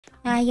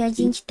Ai, a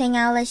gente tem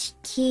aulas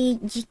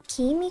de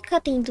química,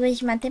 tem 2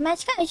 de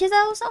matemática. Hoje as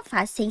aulas são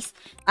fáceis.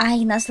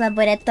 Ai, nosso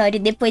laboratório,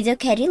 depois eu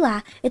quero ir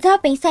lá. Eu tava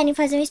pensando em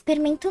fazer um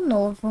experimento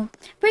novo.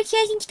 Porque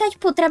a gente tá,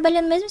 tipo,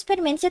 trabalhando no mesmo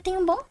experimento já tem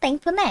um bom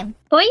tempo, né?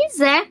 Pois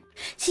é.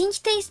 Se a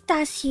gente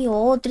testasse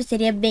outro,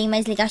 seria bem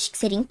mais legal. Acho que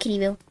seria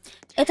incrível.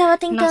 Eu tava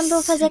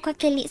tentando fazer com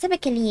aquele... Sabe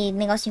aquele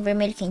negocinho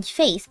vermelho que a gente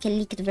fez? Aquele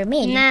líquido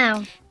vermelho?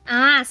 Não.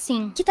 Ah,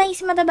 sim. Que tá em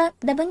cima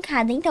da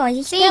bancada. Então, a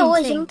gente até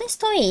hoje não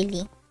testou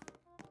ele.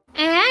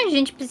 É, a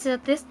gente precisa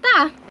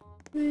testar.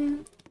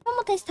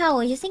 Vamos testar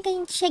hoje, assim que a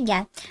gente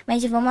chegar.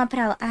 Mas vamos lá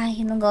pra lá. Ai,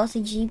 eu não gosto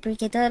de ir,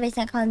 porque toda vez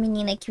tem aquela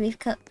menina que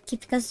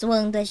fica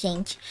zoando a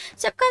gente.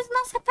 Só por causa da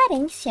nossa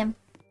aparência.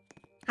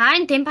 Ai,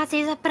 não tem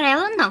paciência pra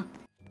ela, não.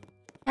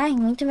 Ai,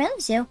 muito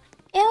menos eu.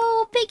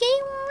 Eu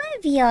peguei um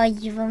leve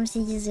ódio, vamos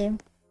se dizer.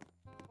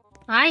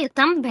 Ai, eu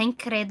também,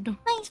 credo.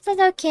 Mas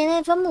fazer o que,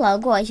 né? Vamos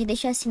logo hoje.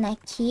 Deixa eu assinar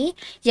aqui.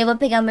 Já vou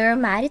pegar o meu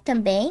armário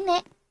também,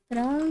 né?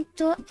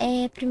 Pronto.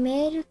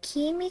 Primeiro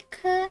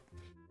química.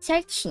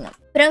 Certinho.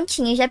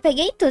 Prontinho, já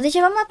peguei tudo.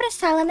 Já vamos lá pra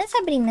sala, né,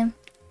 Sabrina?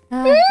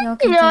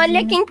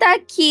 Olha quem tá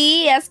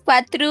aqui, as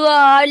 4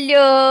 olhos.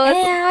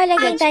 Olha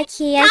quem tá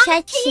aqui, a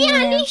chatinha.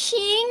 A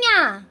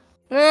lixinha.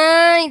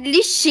 Ai,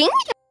 lixinha?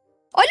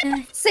 Olha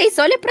pra vocês,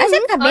 olha pra mim.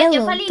 Seu cabelo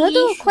eu falei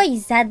todo lixo.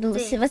 coisado.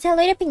 Sim. Se você é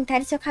loira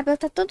pintada, seu cabelo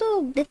tá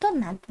todo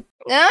detonado.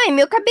 Ai,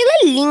 meu cabelo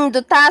é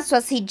lindo, tá,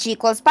 suas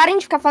ridículas? Parem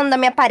de ficar falando da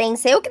minha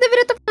aparência. Eu que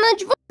deveria estar falando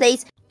de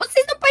vocês.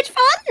 Vocês não podem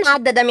falar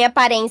nada da minha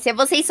aparência.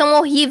 Vocês são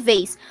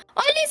horríveis.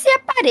 Olha esse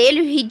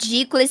aparelho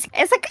ridículo,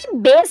 essa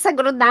cabeça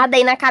grudada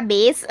aí na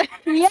cabeça.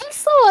 E a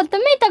sua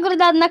também tá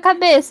grudado na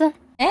cabeça.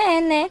 É,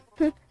 né?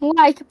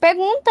 Uai, que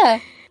pergunta.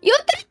 E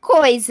outra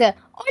coisa,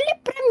 olha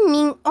pra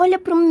mim, olha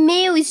pro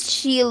meu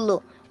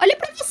estilo. Olha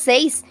pra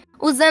vocês,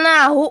 usando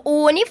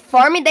o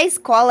uniforme da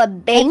escola,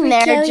 bem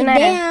nerd, é o né?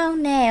 ideal,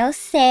 né? É o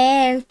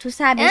certo,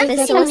 sabe? As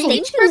pessoas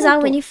têm que usar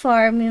o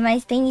uniforme,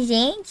 mas tem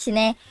gente,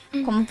 né?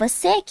 Como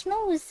você, que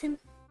não usa.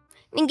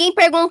 Ninguém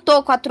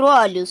perguntou, 4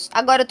 olhos.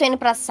 Agora eu tô indo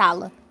pra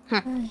sala.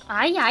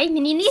 Ai,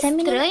 menina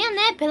estranha,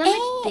 né? Pelo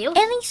amor de Deus.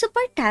 Ela é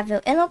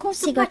insuportável. Eu não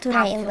consigo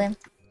aturar ela.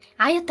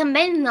 Ai, eu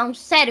também não,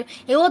 sério.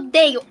 Eu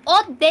odeio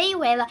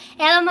ela.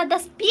 Ela é uma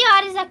das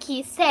piores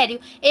aqui, sério.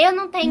 Eu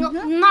não tenho...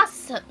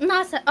 Nossa,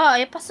 ó,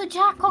 eu posso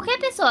odiar qualquer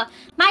pessoa.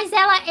 Mas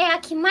ela é a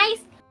que mais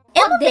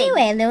Eu não odeio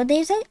ela, eu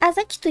odeio as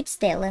atitudes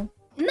dela.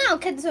 Não,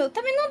 quer dizer, eu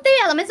também não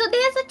odeio ela, mas eu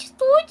odeio as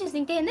atitudes,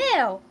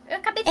 entendeu? Eu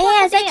acabei de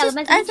falar dela,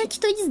 mas... As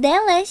atitudes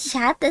dela é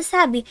chata,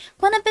 sabe?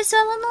 Quando a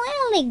pessoa ela não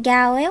é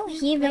legal, é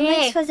horrível,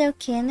 mas fazer o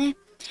quê, né?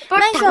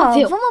 Mas, ó,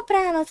 vamos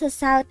pra nossa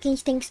sala que a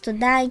gente tem que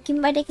estudar. E que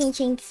importa que a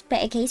gente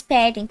que é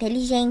esperto,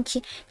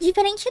 inteligente.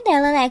 Diferente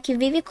dela, né? Que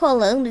vive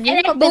colando,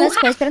 vive copiando as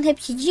coisas pra não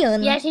repetir de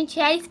ano. E a gente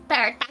é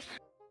esperta.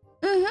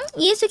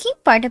 Isso que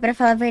importa, pra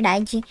falar a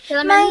verdade.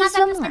 Pelo menos na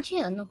cabeça de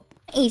ano.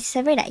 Isso,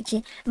 é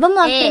verdade. Vamos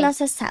lá pra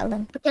nossa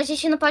sala. Porque a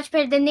gente não pode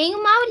perder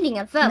nenhuma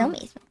aulinha, vamos? Não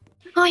mesmo.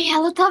 Ai,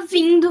 ela tá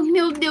vindo,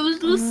 meu Deus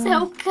do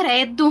céu,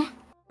 credo.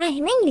 Ai,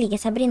 nem liga,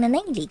 Sabrina,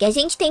 nem liga. A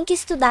gente tem que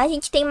estudar, a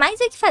gente tem mais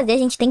o que fazer, a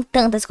gente tem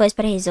tantas coisas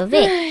pra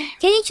resolver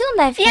que a gente não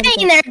deve fazer.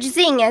 E aí,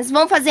 nerdzinhas,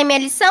 vão fazer minha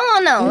lição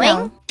ou não,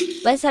 hein?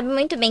 Você sabe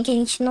muito bem que a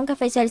gente nunca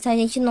fez sua lição, a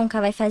gente nunca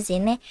vai fazer,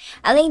 né?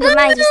 Além do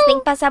mais, você tem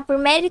que passar por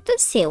mérito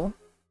seu.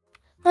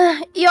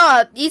 E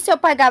ó, e se eu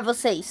pagar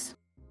vocês?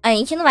 A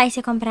gente não vai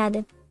ser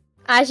comprada.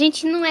 A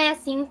gente não é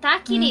assim, tá,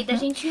 querida? A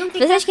gente não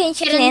fica Você acha que a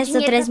gente é que nem as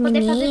outras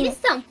meninas?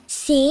 Lição.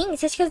 Sim,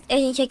 você acha que a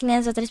gente é que nem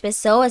as outras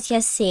pessoas que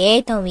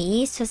aceitam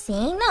isso,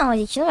 assim? Não, a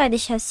gente não vai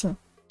deixar assim.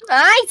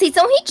 Ai, vocês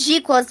são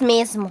ridículas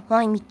mesmo.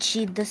 Ai,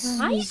 metidas.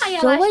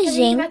 Zoa a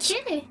gente.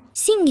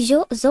 Sim,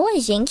 zoa a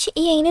gente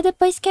e ainda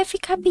depois quer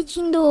ficar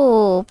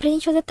pedindo pra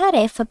gente fazer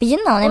tarefa.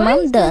 Pedindo não, né?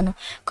 Mandando.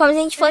 Como se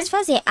a gente fosse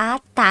fazer. Ah,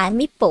 tá,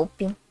 me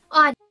poupe.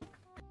 Olha,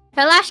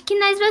 eu acho que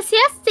nós vamos ser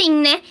assim,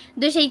 né?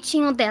 Do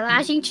jeitinho dela.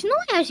 A gente não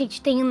é, a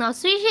gente tem o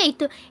nosso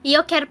jeito. E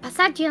eu quero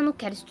passar de ano,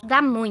 quero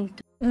estudar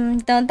muito.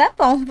 Então tá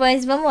bom,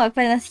 pois vamos logo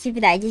para nossa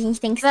atividade. A gente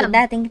tem que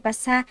estudar, tem que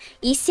passar.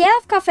 E se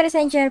ela ficar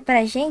oferecendo dinheiro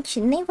pra gente,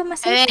 nem vamos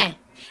aceitar.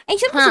 A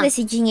gente não precisa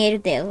desse dinheiro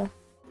dela.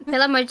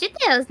 Pelo amor de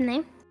Deus,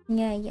 né?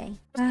 Ai,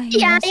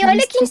 e aí,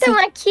 olha quem estão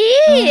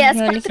aqui, as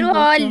 4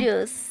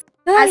 olhos.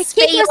 Ai, o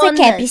que você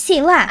quer,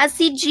 Priscila? As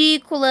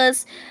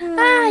ridículas.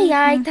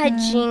 Ai,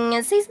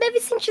 tadinha. Vocês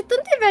devem sentir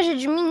tanta inveja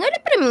de mim. Olha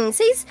pra mim.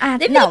 Vocês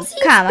devem se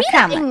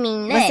inspirar em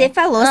mim, né? Você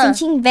falou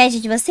sentir inveja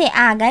de você?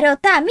 Ah,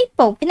 garota, me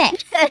poupe, né?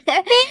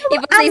 E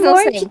vocês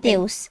amor não de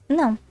Deus.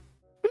 Não.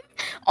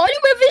 Olha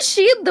o meu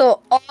vestido.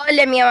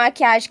 Olha a minha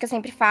maquiagem que eu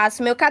sempre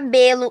faço. Meu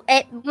cabelo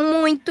é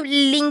muito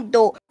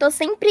lindo. Tô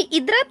sempre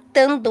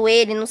hidratando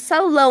ele no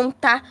salão,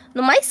 tá?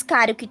 No mais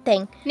caro que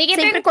tem. Ninguém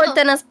sempre perguntou.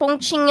 cortando as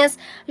pontinhas.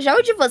 Já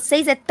o de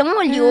vocês é tão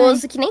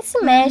oleoso que nem se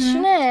mexe,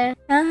 né?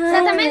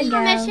 Você também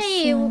não mexe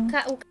aí o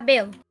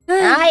cabelo?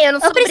 Ai, eu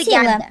não sou Priscila,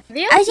 obrigada.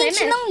 Viu? A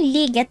gente não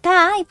liga,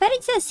 tá? Ai, para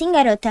de ser assim,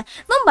 garota.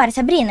 Vambora,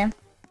 Sabrina.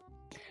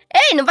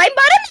 Ei, não vai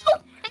embora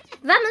não.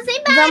 Vamos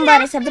embora.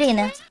 Vambora,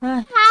 Sabrina.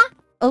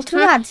 Outro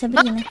lado,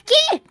 Sabrina.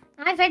 Aqui.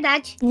 Ah, é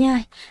verdade.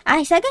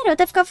 Ai, essa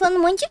garota fica falando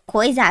um monte de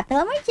coisa. Ah,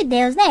 pelo amor de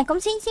Deus, né? Como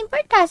se a gente se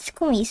importasse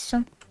com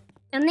isso.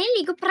 Eu nem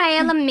ligo pra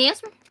ela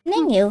mesmo.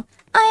 Nem eu.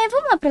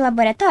 Vamos lá pro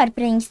laboratório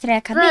pra gente distrair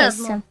a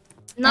cabeça? Vamos.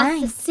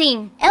 Nossa,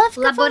 sim. Ela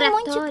fica falando um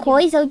monte de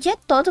coisa o dia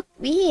todo.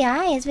 E,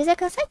 às vezes é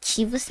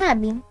cansativo,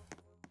 sabe?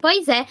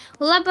 Pois é,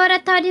 o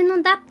laboratório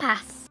não dá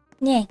paz.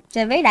 Isso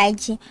é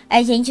verdade.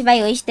 A gente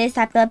vai hoje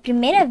testar pela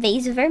primeira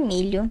vez o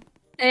vermelho.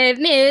 É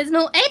mesmo.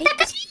 Eita,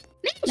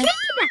 mentira!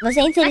 Você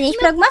é inteligente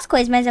pra algumas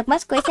coisas, mas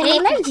algumas coisas você é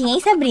meio nerdinha,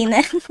 hein, Sabrina?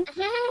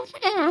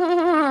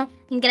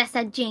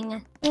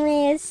 Engraçadinha.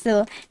 Isso.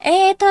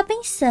 Eu tava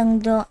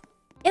pensando...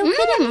 Eu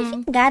queria me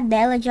vingar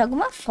dela de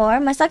alguma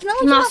forma, só que não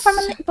de uma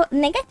forma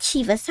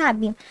negativa,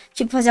 sabe?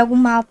 Tipo, fazer algum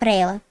mal pra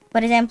ela.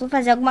 Por exemplo,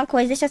 fazer alguma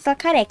coisa e deixar ela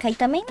careca. E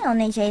também não,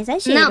 né? Já é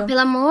exagero. Não,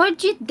 pelo amor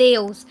de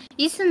Deus.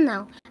 Isso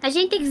não. A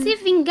gente tem que se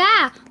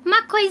vingar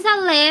uma coisa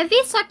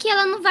leve, só que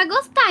ela não vai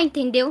gostar,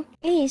 entendeu?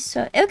 Isso.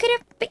 Eu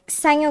queria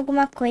pensar em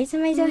alguma coisa,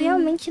 mas eu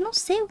realmente não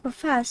sei o que eu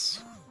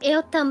faço.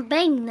 Eu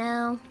também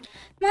não.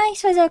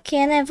 Mas fazer o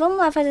quê, né? Vamos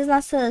lá fazer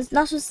os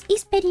nossos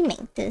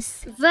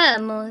experimentos.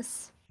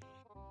 Vamos.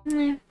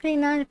 Não tem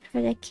nada pra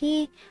fazer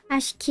aqui.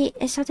 Acho que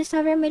é só testar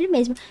o vermelho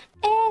mesmo.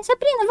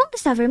 Sabrina, vamos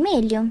testar o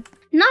vermelho?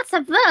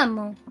 Nossa,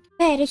 vamos.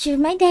 Pera, eu tive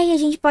uma ideia. A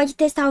gente pode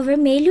testar o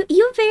vermelho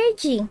e o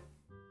verde.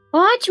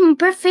 Ótimo,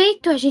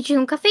 perfeito. A gente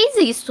nunca fez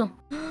isso.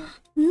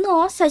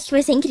 Nossa, acho que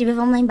vai ser incrível.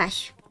 Vamos lá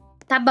embaixo.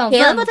 Tá bom, eu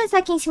vamos. Vou testar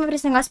aqui em cima pra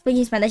esse negócio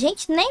explodir em cima da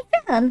gente? Nem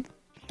ferrando.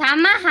 Tá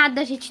amarrado,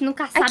 a gente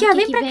nunca sabe aqui, o ó,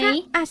 vem que pra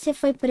vem. cá. Ah, você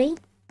foi por aí?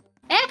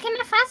 Que é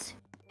mais fácil.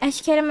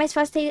 Acho que era mais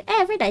fácil ter...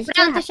 É verdade.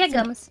 Pronto,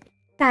 chegamos.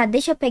 Tá,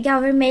 deixa eu pegar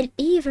o vermelho.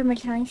 Ih, o vermelho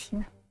tá lá em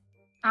cima.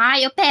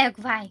 Eu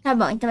pego, vai. Tá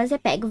bom, então você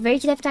pega. O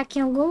verde deve estar aqui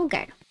em algum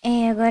lugar.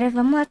 Agora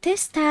vamos lá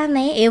testar,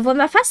 né? Eu vou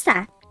me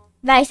afastar.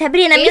 Vai,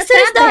 Sabrina,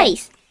 mistura os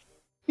dois.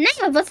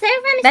 Não,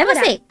 você vai misturar. Vai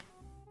você.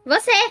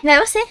 Você. Vai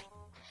você.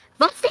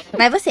 Você.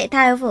 Vai você,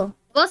 tá? Eu vou.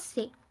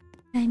 Você.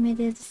 Ai, meu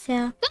Deus do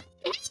céu.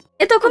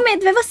 Eu tô com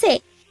medo, vai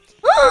você.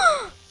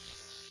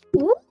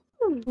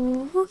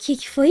 O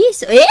que foi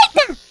isso?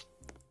 Eita!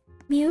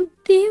 Meu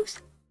Deus.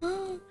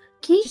 O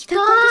que tá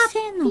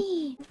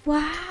acontecendo?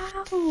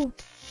 Uau.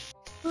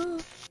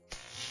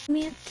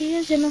 Meu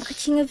Deus, eu nunca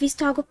tinha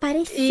visto algo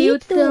parecido. Eu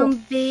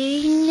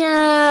também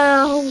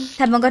não.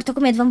 Tá bom, agora eu tô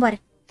com medo, vambora.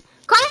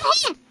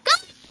 Corre!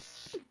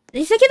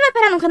 Isso aqui não vai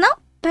parar nunca, não?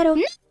 Parou.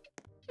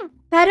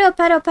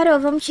 Não. Parou.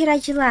 Vamos tirar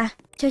de lá.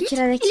 Deixa eu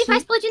tirar daqui. Ele vai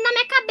explodir na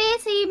minha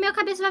cabeça e minha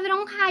cabeça vai virar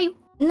um raio.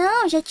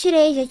 Não, já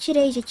tirei.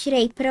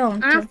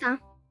 Pronto. Ah, tá.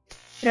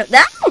 Pronto.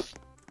 Não!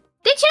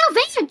 Tem que tirar o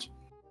verde.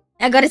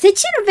 Agora você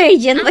tira o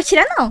verde, eu não vou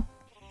tirar, não.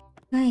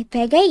 Ai,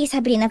 pega aí,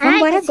 Sabrina.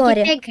 Vambora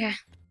agora. Pegar.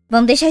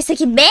 Vamos deixar isso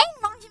aqui bem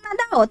longe uma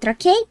da outra,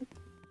 ok?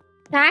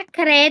 Tá,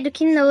 credo,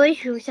 que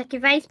nojo. Isso aqui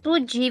vai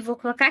explodir. Vou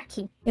colocar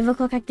aqui. Eu vou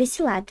colocar aqui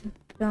desse lado.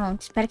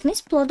 Pronto, espero que não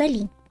exploda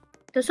ali.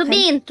 Tô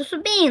subindo.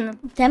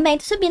 Também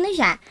tô subindo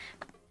já.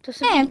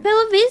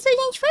 Pelo visto a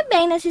gente foi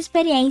bem nessa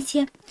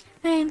experiência.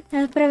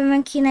 O problema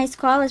é que na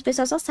escola as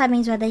pessoas só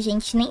sabem zoar da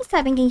gente. Nem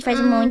sabem que a gente faz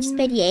um monte de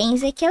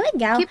experiência, que é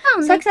legal. Que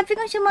bom, só né? que só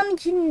ficam chamando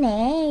de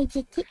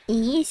nerd, que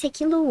isso,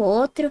 aquilo,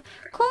 outro.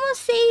 Como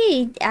se...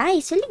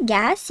 isso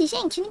ligasse.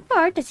 Gente, não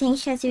importa. Se a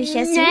gente quer se vestir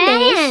assim,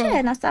 deixa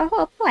a nossa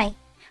roupa, uai.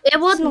 Eu Se não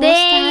gostar,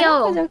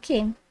 odeio. fazer o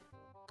quê?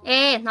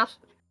 Nossa.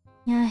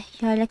 Ai,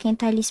 olha quem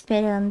tá ali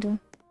esperando.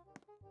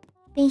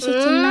 Pensa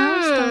que não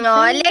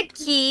está olha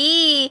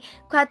aqui.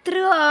 4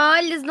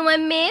 olhos, não é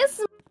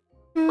mesmo?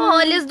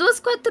 Olha, as 2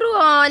 4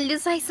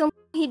 olhos. Ai, são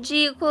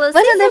ridículas.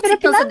 Você não deveria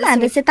pensar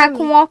nada. Você tá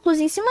com óculos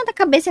em cima da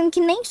cabeça, sendo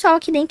que nem sol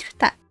aqui dentro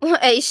tá.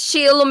 É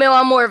estilo, meu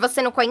amor.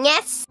 Você não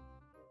conhece?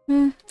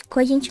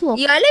 Ficou gente louca.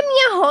 E olha a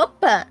minha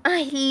roupa.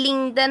 Ai,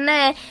 linda,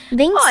 né?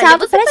 Vem Olha,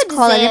 salto você pra tá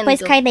escola. dizendo-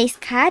 Depois cai da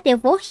escada, eu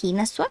vou rir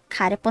na sua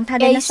cara.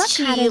 Apontada aí na sua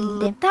cara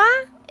ainda.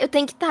 tá? Eu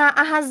tenho que estar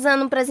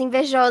arrasando pras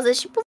invejosas.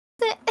 Tipo,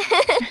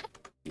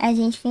 A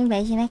gente com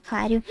inveja, né?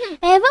 Claro.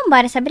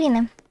 Vambora,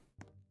 Sabrina.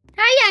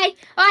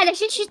 Olha, a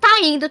gente tá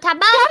indo, tá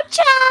bom?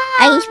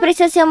 A gente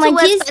precisa ser uma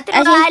Suas diz...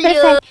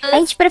 quatro A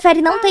gente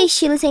prefere não ter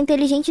estilo e ser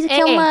inteligente do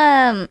que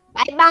uma...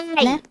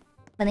 bye. Né?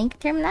 Vou nem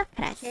terminar a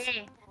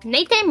frase.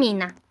 Nem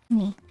termina.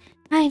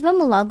 Ai,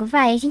 vamos logo,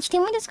 vai. A gente tem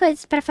muitas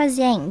coisas pra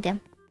fazer ainda.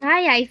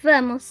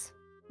 Vamos.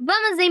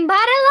 Vamos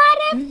embora?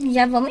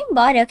 Já vamos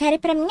embora. Eu quero ir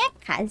pra minha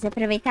casa,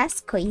 aproveitar as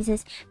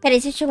coisas. Peraí,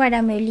 deixa eu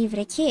guardar meu livro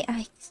aqui.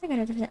 Ai, o que essa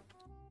garota tá fazendo?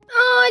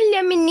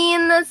 Olha,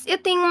 meninas, eu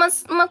tenho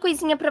uma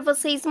coisinha pra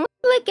vocês muito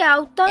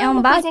legal, tá? É um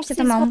Uma balde coisinha pra você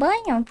vocês tomar um vão-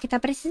 banho? Porque tá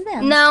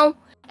precisando. Não,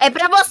 é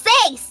pra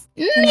vocês!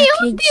 Eu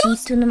não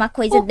acredito numa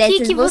coisa O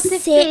dessas. que você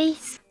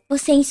fez?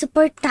 Você é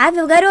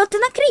insuportável, garota.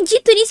 Eu não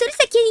acredito nisso. Olha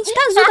isso aqui, a gente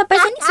tá azul, tá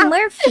parecendo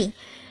Smurf.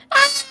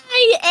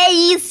 Ai, é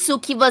isso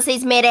que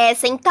vocês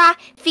merecem, tá?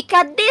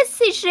 Ficar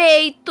desse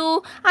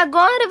jeito.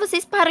 Agora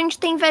vocês param de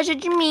ter inveja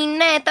de mim,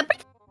 né? Tá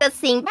perfeito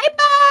assim. Bye,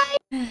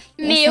 bye. Essa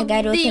Meu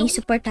garota é Deus.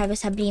 insuportável,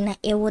 Sabrina.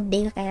 Eu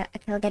odeio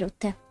aquela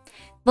garota.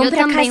 Vamos Eu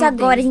pra também casa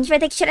odeio. agora. A gente vai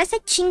ter que tirar essa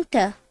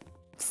tinta.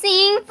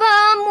 Sim,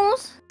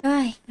 vamos.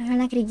 Ai, eu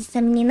não acredito.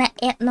 Essa menina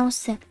é...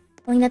 Nossa,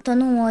 eu ainda tô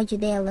num ódio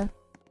dela.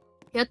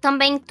 Eu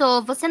também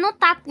tô. Você não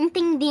tá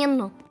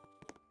entendendo.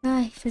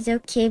 Ai, fazer o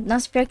quê?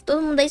 Nossa, pior que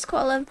todo mundo da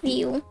escola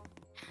viu.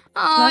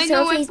 Ai, Nossa,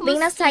 eu não é fiz bem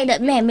na possível. saída.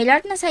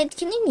 Melhor na saída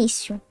que no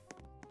início.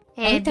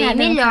 É, Entrada,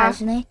 bem melhor. no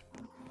caso, né?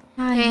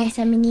 Ai,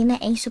 essa menina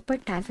é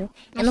insuportável.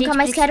 Eu A nunca gente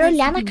mais quero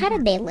precisa olhar se na cara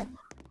dela.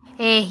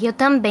 É, eu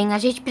também. A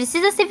gente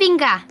precisa se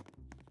vingar.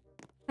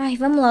 Ai,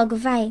 vamos logo,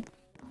 vai.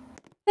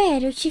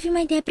 Pera, eu tive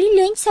uma ideia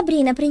brilhante,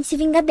 Sabrina, pra gente se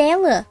vingar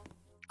dela.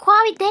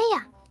 Qual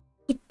ideia?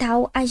 Que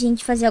tal a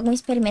gente fazer algum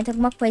experimento,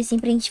 alguma coisa assim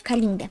pra gente ficar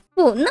linda?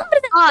 Pô, não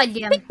precisa Olha, de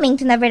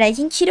experimento, na verdade.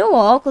 A gente tira o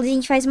óculos, a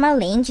gente faz uma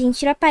lente, a gente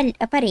tira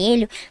o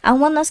aparelho,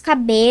 arruma nosso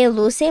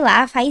cabelo, sei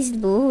lá, faz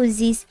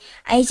luzes.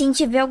 Aí a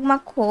gente vê alguma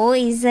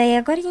coisa e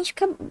agora a gente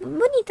fica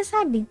bonita,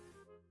 sabe?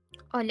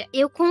 olha,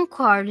 eu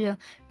concordo.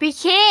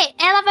 Porque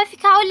ela vai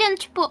ficar olhando,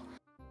 tipo,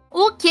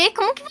 o quê?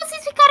 Como que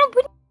vocês ficaram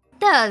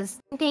bonitas?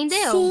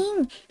 Entendeu?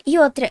 Sim. E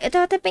outra, eu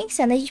tava até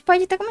pensando, a gente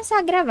pode até começar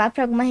a gravar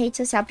pra alguma rede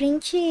social pra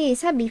gente,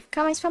 sabe,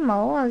 ficar mais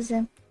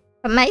famosa.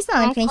 Mas não,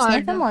 né? Porque a gente nem é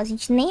Concordo. famosa. A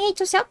gente nem rede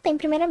social tem,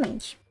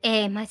 primeiramente.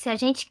 É, mas se a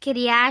gente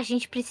criar, a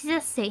gente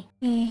precisa ser.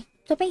 É,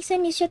 tô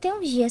pensando nisso já tem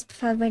uns dias, pra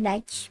falar a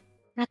verdade.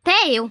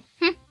 Até eu.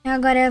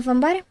 Agora,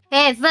 vambora?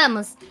 É,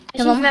 vamos. A Então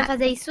gente vamos vai lá.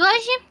 fazer isso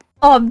hoje?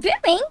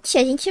 Obviamente,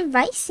 a gente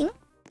vai sim.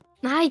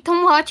 Ai,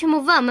 então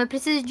ótimo, vamos. Eu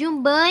preciso de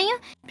um banho.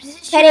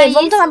 Preciso tirar Pera aí,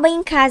 vamos isso. tomar banho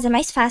em casa,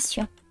 mais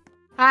fácil.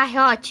 Ai,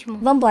 ótimo.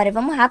 Vambora,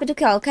 vamos rápido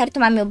que, ó, eu quero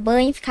tomar meu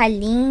banho, ficar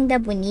linda,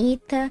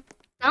 bonita.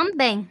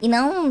 Também. E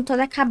não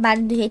toda acabada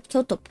do jeito que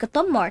eu tô, porque eu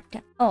tô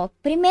morta. Ó,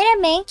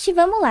 primeiramente,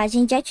 vamos lá. A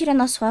gente já tirou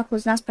nosso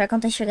óculos, nosso pior que não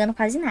tá chegando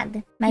quase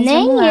nada. Mas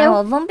Nem vamos lá, eu.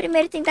 ó. Vamos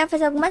primeiro tentar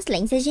fazer algumas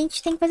lentes. A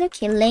gente tem que fazer o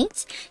quê?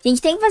 Lentes. A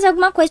gente tem que fazer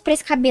alguma coisa pra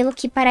esse cabelo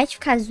aqui parar de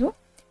ficar azul.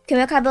 Porque o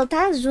meu cabelo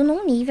tá azul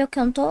num nível que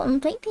eu não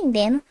tô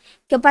entendendo.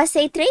 Que eu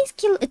passei 3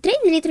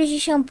 litros de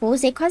shampoo,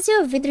 usei quase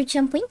o vidro de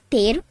shampoo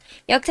inteiro.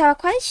 Eu que tava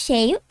quase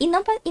cheio e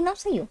não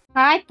saiu.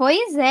 Ai,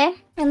 pois é.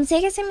 Eu não sei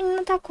que essa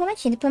menina tacou na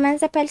tinta, pelo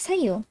menos a pele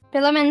saiu.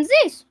 Pelo menos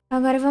isso.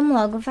 Agora vamos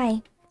logo,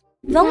 vai.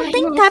 Vamos Ai,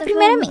 tentar nossa,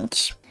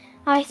 primeiramente.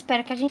 Ai,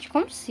 espero que a gente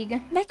consiga.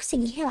 Vai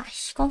conseguir,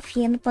 relaxa.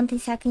 Confia no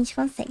potencial que a gente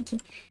consegue.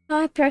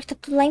 Ai, pior que tá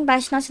tudo lá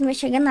embaixo. Nossa, não vai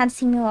chegar nada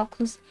sem meu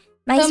óculos.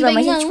 Mas Também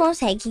vamos, a gente não.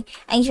 consegue.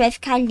 A gente vai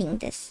ficar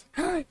lindas.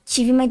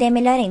 Tive uma ideia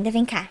melhor ainda,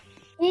 vem cá.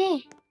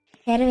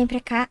 Pera, vem pra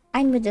cá.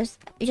 Ai, meu Deus,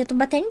 eu já tô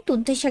batendo em tudo,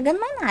 não tá chegando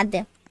mais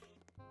nada.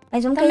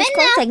 Mas vamos que a gente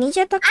consegue, a gente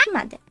já tá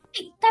acostumada.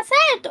 Tá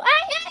certo?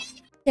 Ai,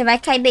 Você vai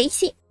cair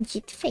desse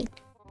dito e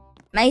feito.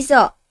 Mas,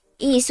 ó,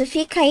 isso,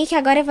 fica aí que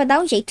agora eu vou dar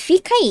um jeito.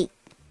 Fica aí.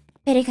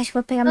 Peraí que acho que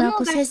eu vou pegar meu Vamos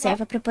óculos ver só.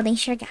 reserva pra eu poder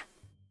enxergar.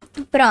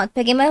 Pronto,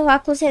 peguei meu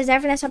óculos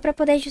reserva, né? Só pra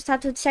poder ajustar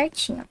tudo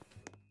certinho.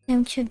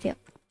 Então, deixa eu ver.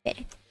 Pera.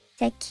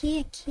 Esse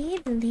aqui,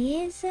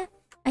 beleza.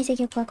 Esse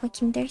aqui eu coloco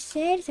aqui em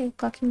terceiro, esse aqui eu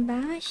coloco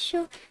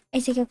embaixo.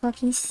 Esse aqui eu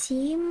coloco em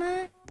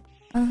cima.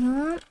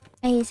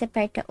 Aí você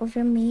aperta o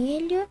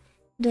vermelho.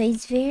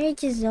 2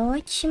 verdes,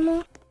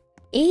 ótimo.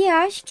 E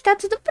acho que tá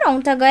tudo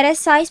pronto. Agora é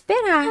só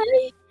esperar.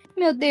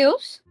 meu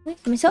Deus. Ui,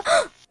 começou?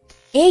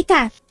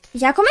 Eita!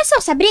 Já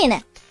começou,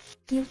 Sabrina!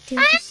 Meu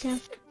Deus do céu. O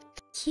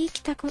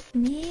que tá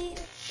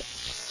acontecendo?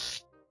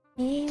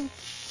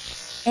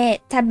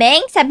 Tá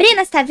bem?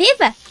 Sabrina, você tá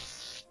viva?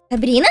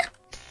 Sabrina?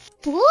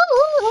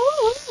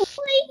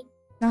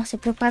 Nossa, eu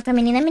preocupada com a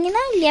menina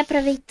ali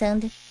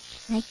aproveitando.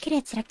 Ai,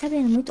 credo, será que tá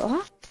doendo muito?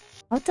 Ó,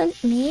 ó o tanto.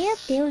 Meu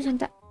Deus, já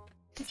tá...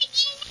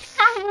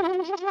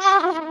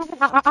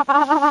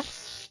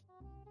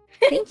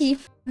 Entendi.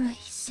 Ai,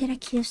 será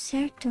que deu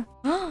certo?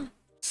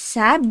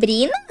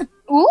 Sabrina?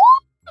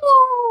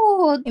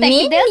 Até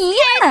que deu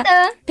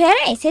certo.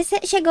 Pera aí, você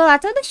chegou lá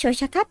toda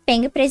xoxa,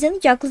 capenga, precisando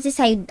de óculos e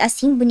saiu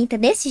assim, bonita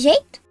desse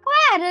jeito?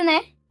 Claro,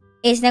 né?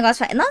 Esse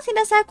negócio faz... Nossa,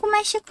 ainda saiu com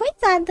mecha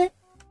coisada.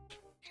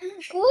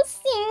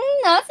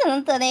 Sim, nossa, eu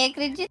não tô nem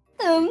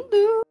acreditando.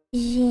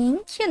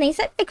 Gente, eu nem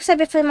sabia que eu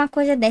sabia fazer uma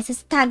coisa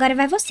dessas. Tá, agora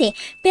vai você.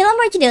 Pelo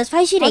amor de Deus,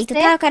 faz direito, Você?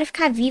 tá? Eu quero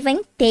ficar viva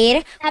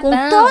inteira, Tá com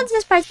bom. todas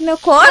as partes do meu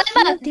corpo.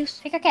 Olha, Meu Deus.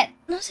 Fica quieto.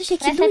 Nossa, achei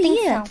que Presta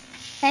doía. atenção.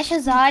 Fecha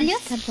os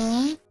olhos. Tá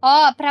bom.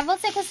 Ó, pra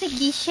você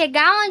conseguir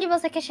chegar onde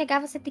você quer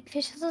chegar, você tem que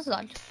fechar seus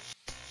olhos.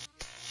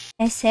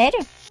 É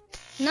sério?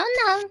 Não.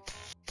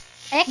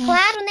 É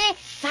claro, né?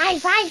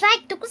 Vai,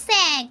 que tu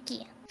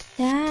consegue.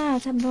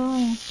 Tá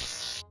bom.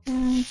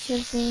 Ai, deixa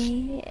eu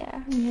ver.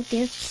 Ai, meu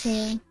Deus do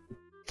céu.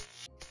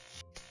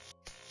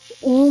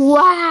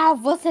 Uau,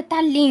 você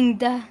tá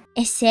linda.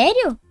 É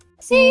sério?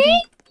 Sim.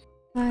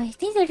 Ai,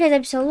 tem certeza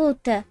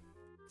absoluta?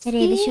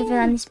 Peraí, deixa eu ver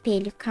lá no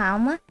espelho.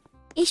 Calma.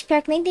 Ixi,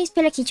 pior que nem tem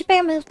espelho aqui. Deixa eu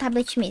pegar meu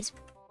tablet mesmo.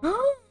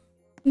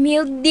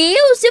 Meu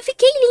Deus, eu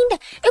fiquei linda.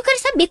 Eu quero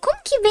saber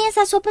como que vem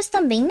essas roupas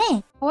também,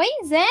 né?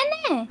 Pois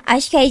é, né?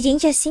 Acho que a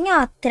gente, assim,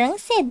 ó,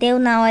 transcendeu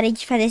na hora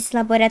de fazer esses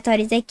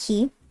laboratórios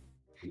aqui.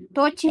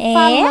 Tô te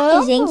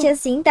falando. A gente,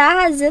 assim, tá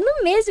arrasando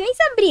mesmo, hein,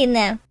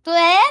 Sabrina?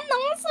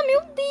 Nossa,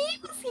 meu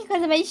Deus, que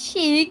coisa mais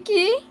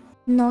chique.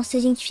 Nossa,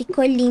 a gente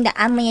ficou linda.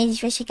 Amanhã a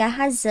gente vai chegar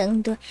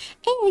arrasando.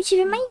 Eu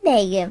tive uma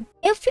ideia.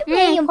 Eu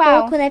filmei um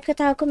qual? pouco, né, porque eu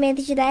tava com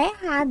medo de dar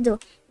errado.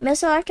 Meu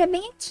celular tá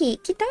bem aqui.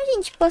 Que tal a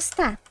gente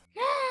postar?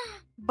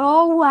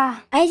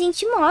 Boa! Aí a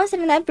gente mostra,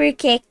 né?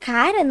 Porque,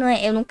 cara, não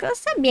é, eu nunca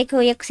sabia que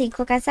eu ia conseguir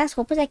colocar essas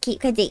roupas aqui.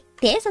 Quer dizer,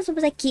 ter essas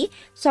roupas aqui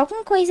só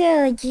com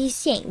coisa de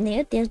ciência.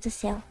 Meu Deus do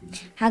céu.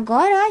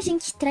 Agora, ó, a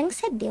gente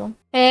transcendeu.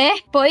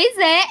 Pois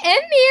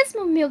é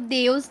mesmo, meu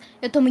Deus.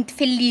 Eu tô muito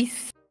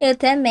feliz. Eu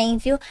também,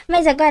 viu?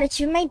 Mas agora eu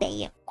tive uma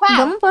ideia. Qual?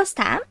 Vamos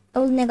postar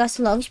o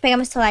negócio logo de pegar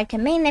meu celular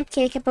também, né?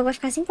 Porque daqui a pouco vai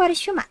ficar 5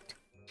 horas filmado.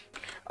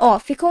 Ó,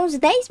 ficou uns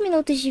 10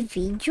 minutos de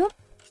vídeo.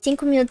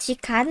 5 minutos de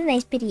cada, né,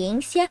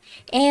 experiência.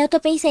 Eu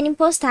tô pensando em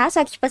postar,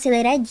 só que tipo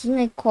aceleradinho,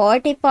 e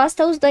corta e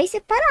posta os dois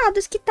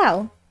separados, que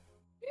tal?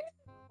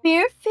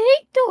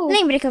 Perfeito!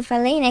 Lembra que eu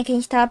falei, né, que a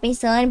gente tava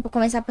pensando em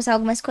começar a postar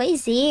algumas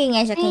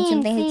coisinhas, já que a gente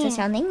não tem rede sim.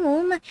 social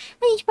nenhuma.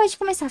 A gente pode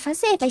começar a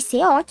fazer, vai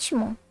ser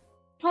ótimo.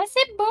 Vai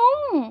ser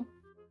bom.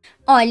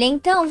 Olha,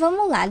 então,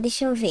 vamos lá,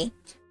 deixa eu ver.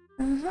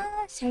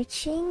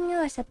 Certinho,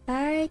 essa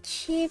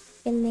parte,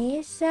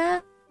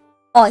 beleza.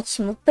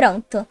 Ótimo,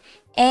 pronto.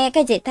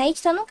 Quer dizer, tá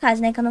editando no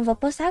caso, né? Que eu não vou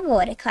postar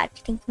agora. Claro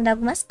que tem que mudar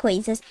algumas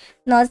coisas.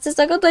 Nossa,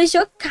 só que eu tô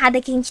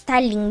chocada que a gente tá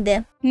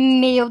linda.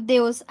 Meu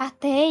Deus,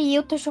 até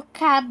eu tô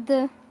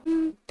chocada.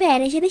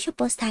 Pera, já deixa eu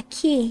postar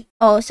aqui.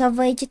 Ó, eu só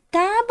vou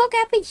editar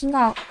bem rapidinho,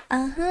 ó.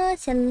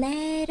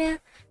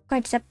 Acelera.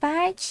 Corta essa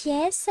parte,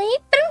 essa e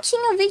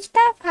prontinho. O vídeo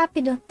tá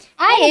rápido.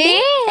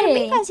 Era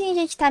bem facinho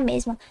de editar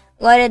mesmo.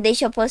 Agora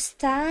deixa eu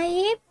postar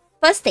e...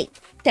 Postei.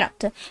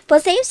 Pronto.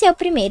 Postei o seu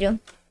primeiro.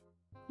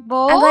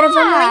 Boa! Agora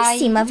vamos lá em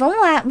cima, vamos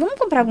lá. Vamos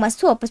comprar algumas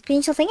roupas, porque a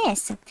gente só tem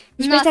essa.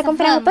 A gente precisa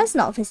comprar roupas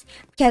novas.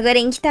 Porque agora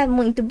a gente tá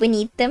muito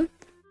bonita.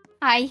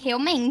 Ai,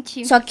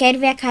 realmente. Só quero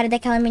ver a cara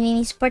daquela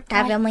menina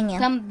insuportável amanhã.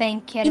 Também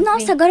quero E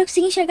nossa, ver. agora eu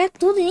consegui enxergar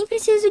tudo e nem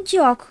preciso de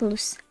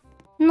óculos.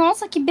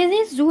 Nossa, que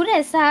belezura.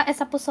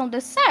 Essa poção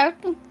deu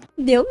certo.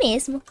 Deu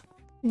mesmo.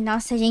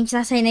 Nossa, a gente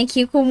tá saindo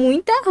aqui com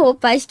muita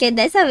roupa. Acho que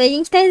dessa vez a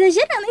gente tá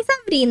exagerando, hein,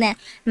 Sabrina?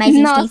 Mas a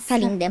gente tem que ficar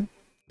linda.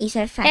 Isso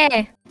é fato.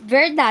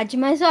 Verdade.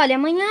 Mas olha,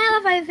 amanhã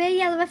ela vai ver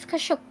e ela vai ficar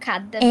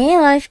chocada.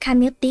 Ela vai ficar,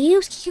 meu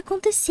Deus, o que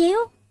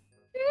aconteceu?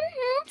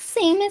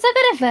 Sim, mas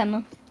agora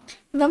vamos.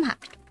 Vamos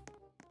rápido.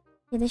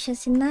 Deixa eu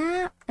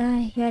assinar.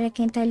 Ai, olha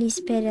quem tá ali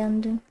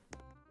esperando.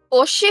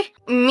 Oxi,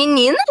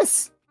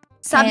 meninas?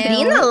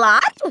 Sabrina,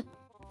 Laro?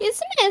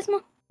 Isso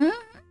mesmo.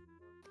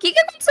 O que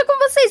aconteceu com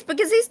vocês? Por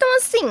que vocês estão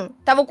assim?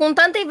 Estavam com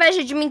tanta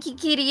inveja de mim que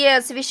queria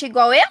se vestir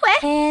igual eu,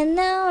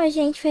 Não, a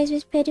gente fez um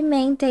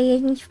experimento aí, a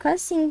gente ficou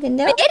assim,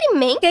 entendeu?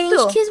 Experimento? Porque a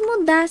gente quis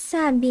mudar,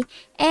 sabe?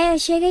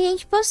 Chega e a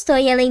gente postou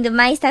e além do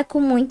mais tá com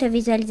muita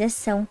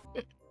visualização.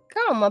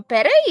 Calma,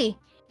 peraí.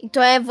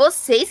 Então é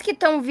vocês que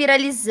estão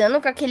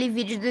viralizando com aquele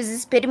vídeo dos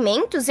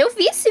experimentos? Eu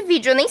vi esse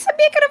vídeo, eu nem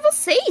sabia que era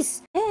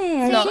vocês.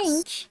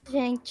 A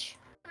Gente.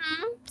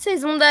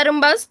 Vocês mudaram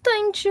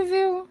bastante,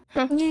 viu?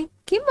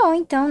 Que bom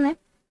então, né?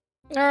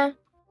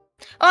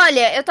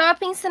 Olha, eu tava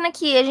pensando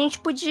aqui, a gente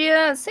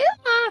podia, sei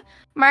lá,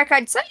 marcar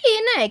de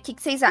sair, né? O que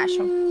vocês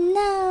acham?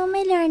 Não,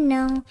 melhor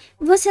não.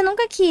 Você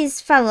nunca quis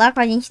falar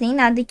com a gente nem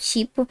nada do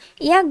tipo.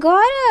 E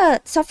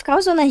agora só ficar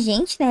usando a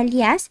gente, né?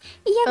 Aliás.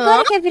 E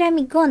agora quer virar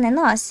amigona?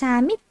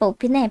 Nossa, me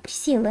poupe, né,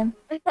 Priscila?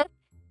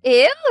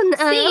 Eu?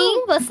 Não.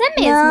 Sim, você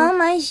mesmo. Não,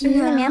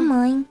 imagina, minha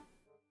mãe.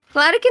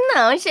 Claro que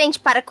não, gente.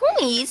 Para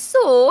com isso.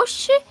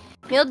 Oxi.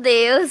 Meu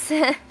Deus.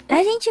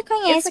 A gente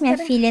conhece, minha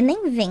filha,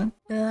 nem vem.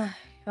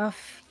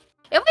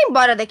 Eu vou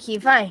embora daqui,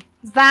 vai.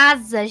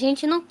 Vaza, a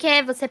gente não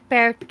quer você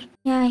perto.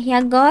 E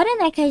agora,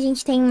 né, que a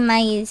gente tem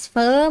mais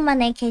fama,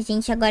 né, que a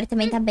gente agora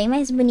também tá bem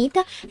mais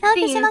bonita, ela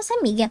quer ser nossa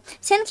amiga.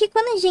 Sendo que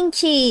quando a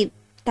gente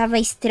tava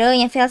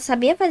estranha, ela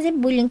sabia fazer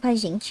bullying com a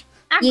gente.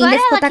 Agora e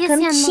ainda ficou ela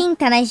tacando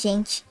tinta na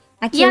gente.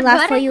 Aquilo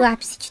lá foi o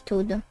ápice de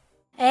tudo.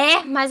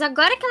 Mas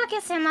agora que ela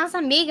quer ser nossa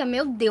amiga,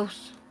 meu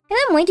Deus.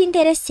 Ela é muito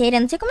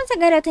interesseira, não sei como essa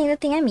garota ainda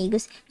tem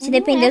amigos. Se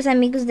depender dos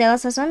amigos dela,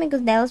 só são amigos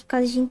delas por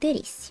causa de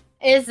interesse.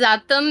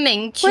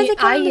 Exatamente. Coisa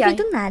que eu não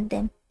duvido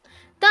nada.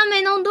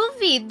 Também não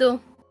duvido.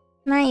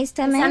 Mas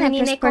também, né,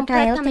 pra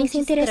suportar ela tem esse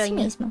interesse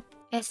mesmo.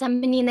 Essa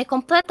menina é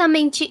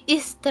completamente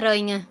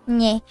estranha.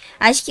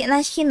 Acho que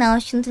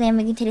não tem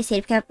amigo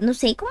interesseiro, porque não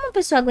sei como uma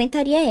pessoa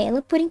aguentaria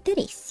ela por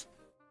interesse.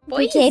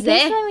 Pois porque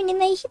pensa uma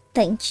menina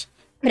irritante.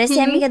 Pra ser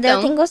amiga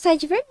dela tem que gostar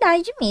de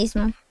verdade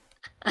mesmo.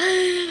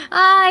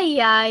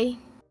 Ai.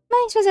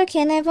 Mas fazer o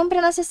que, né? Vamos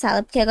pra nossa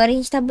sala, porque agora a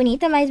gente tá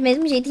bonita, mas do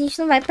mesmo jeito a gente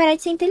não vai parar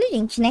de ser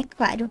inteligente, né?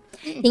 Claro.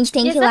 A gente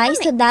tem que ir lá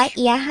estudar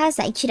e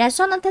arrasar e tirar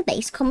só nota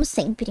 10, como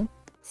sempre.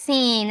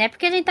 Sim, não é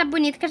porque a gente tá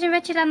bonita que a gente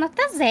vai tirar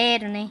nota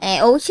 0, né?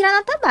 Ou tirar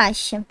nota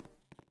baixa.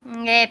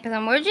 Pelo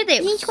amor de Deus.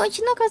 A gente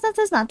continua com as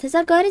nossas notas.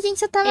 Agora a gente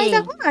só tá mais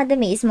arrumada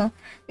mesmo.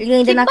 Eu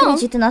ainda não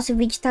acredito, nosso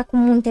vídeo tá com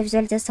muita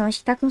visualização. Acho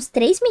que tá com uns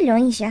 3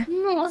 milhões já.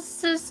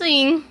 Nossa,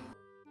 sim.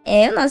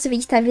 O nosso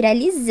vídeo tá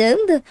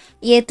viralizando.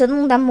 E todo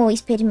mundo amou o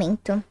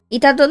experimento. E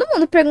tá todo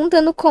mundo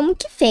perguntando como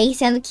que fez.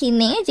 Sendo que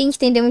nem a gente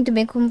entendeu muito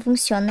bem como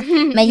funciona.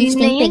 Mas a gente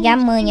tem que pegar a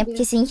manha.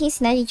 Porque se a gente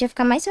ensinar, a gente vai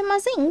ficar mais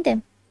famosa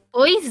ainda.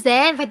 Pois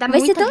é, vai dar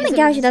muita Vai ser tão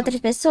legal ajudar outras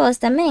pessoas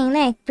também,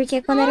 né?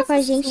 Porque quando era com a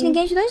gente,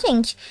 ninguém ajudou a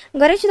gente.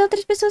 Agora ajudar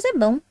outras pessoas é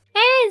bom.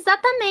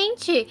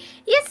 Exatamente.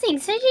 E assim,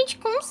 se a gente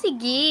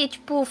conseguir,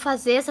 tipo,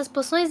 fazer essas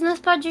poções, nós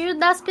pode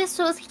ajudar as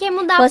pessoas que querem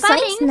mudar a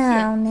aparência.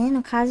 Não, né?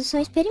 No caso, são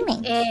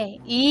experimentos.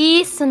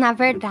 Isso, na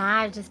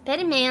verdade,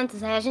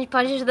 experimentos. Aí a gente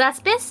pode ajudar as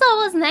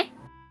pessoas, né?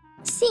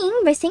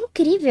 Sim, vai ser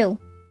incrível.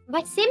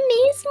 Vai ser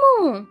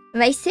mesmo.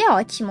 Vai ser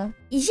ótimo.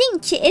 E,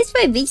 gente, esse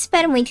foi o vídeo.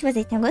 Espero muito que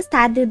vocês tenham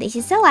gostado.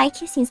 Deixe seu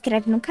like, se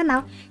inscreve no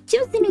canal,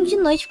 ativa o sininho de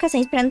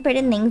notificações para não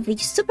perder nenhum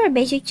vídeo. Super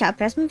beijo e tchau.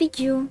 Próximo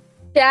vídeo.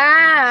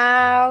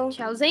 Tchau.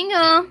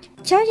 Tchauzinho.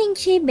 Tchau,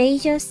 gente.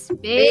 Beijos.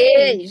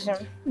 Beijo.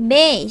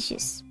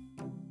 Beijos.